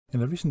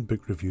In a recent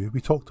book review,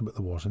 we talked about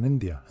the wars in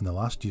India in the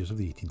last years of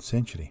the 18th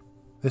century.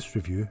 This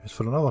review is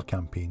for another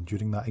campaign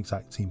during that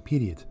exact same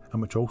period,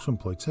 and which also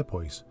employed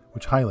sepoys,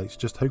 which highlights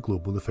just how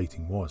global the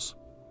fighting was.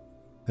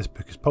 This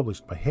book is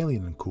published by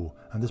Hellion & Co.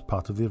 and is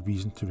part of their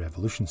Reason to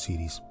Revolution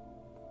series.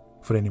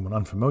 For anyone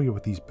unfamiliar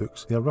with these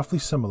books, they are roughly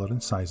similar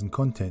in size and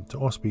content to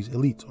Osprey's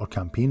Elite or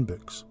Campaign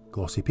books,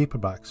 glossy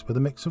paperbacks with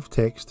a mix of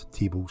text,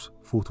 tables,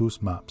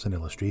 photos, maps and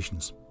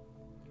illustrations.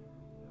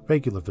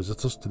 Regular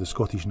visitors to the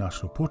Scottish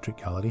National Portrait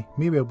Gallery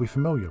may well be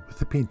familiar with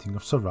the painting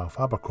of Sir Ralph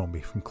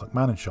Abercrombie from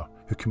Clackmannanshire,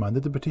 who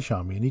commanded the British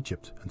Army in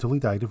Egypt until he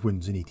died of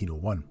wounds in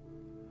 1801.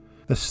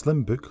 This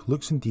slim book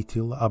looks in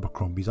detail at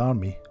Abercrombie's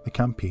army, the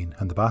campaign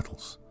and the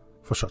battles.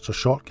 For such a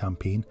short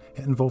campaign,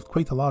 it involved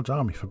quite a large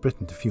army for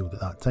Britain to field at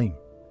that time.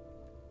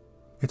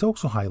 It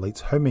also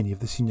highlights how many of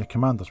the senior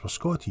commanders were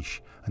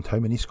Scottish and how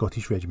many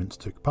Scottish regiments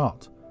took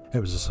part. It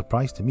was a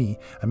surprise to me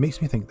and makes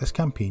me think this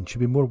campaign should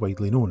be more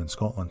widely known in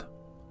Scotland.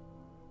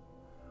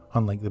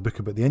 Unlike the book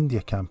about the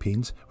India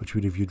campaigns, which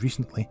we reviewed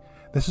recently,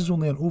 this is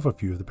only an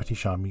overview of the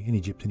British Army in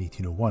Egypt in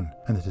 1801,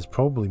 and it is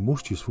probably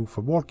most useful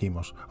for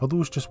wargamers or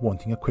those just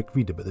wanting a quick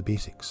read about the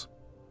basics.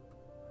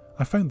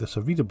 I found this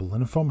a readable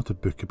and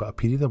informative book about a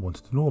period I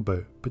wanted to know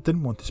about, but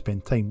didn't want to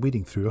spend time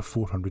wading through a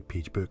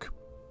 400-page book.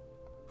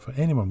 For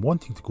anyone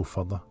wanting to go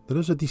further, there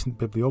is a decent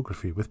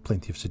bibliography with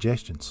plenty of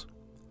suggestions.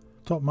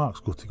 Top marks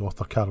go to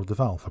author Carol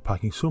Duval for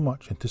packing so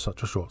much into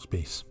such a short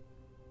space.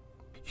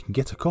 You can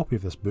get a copy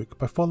of this book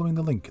by following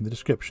the link in the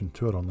description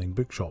to our online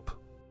bookshop.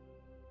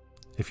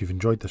 If you've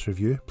enjoyed this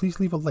review, please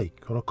leave a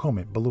like or a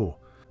comment below,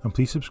 and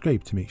please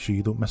subscribe to make sure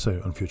you don't miss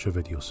out on future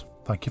videos.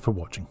 Thank you for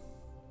watching.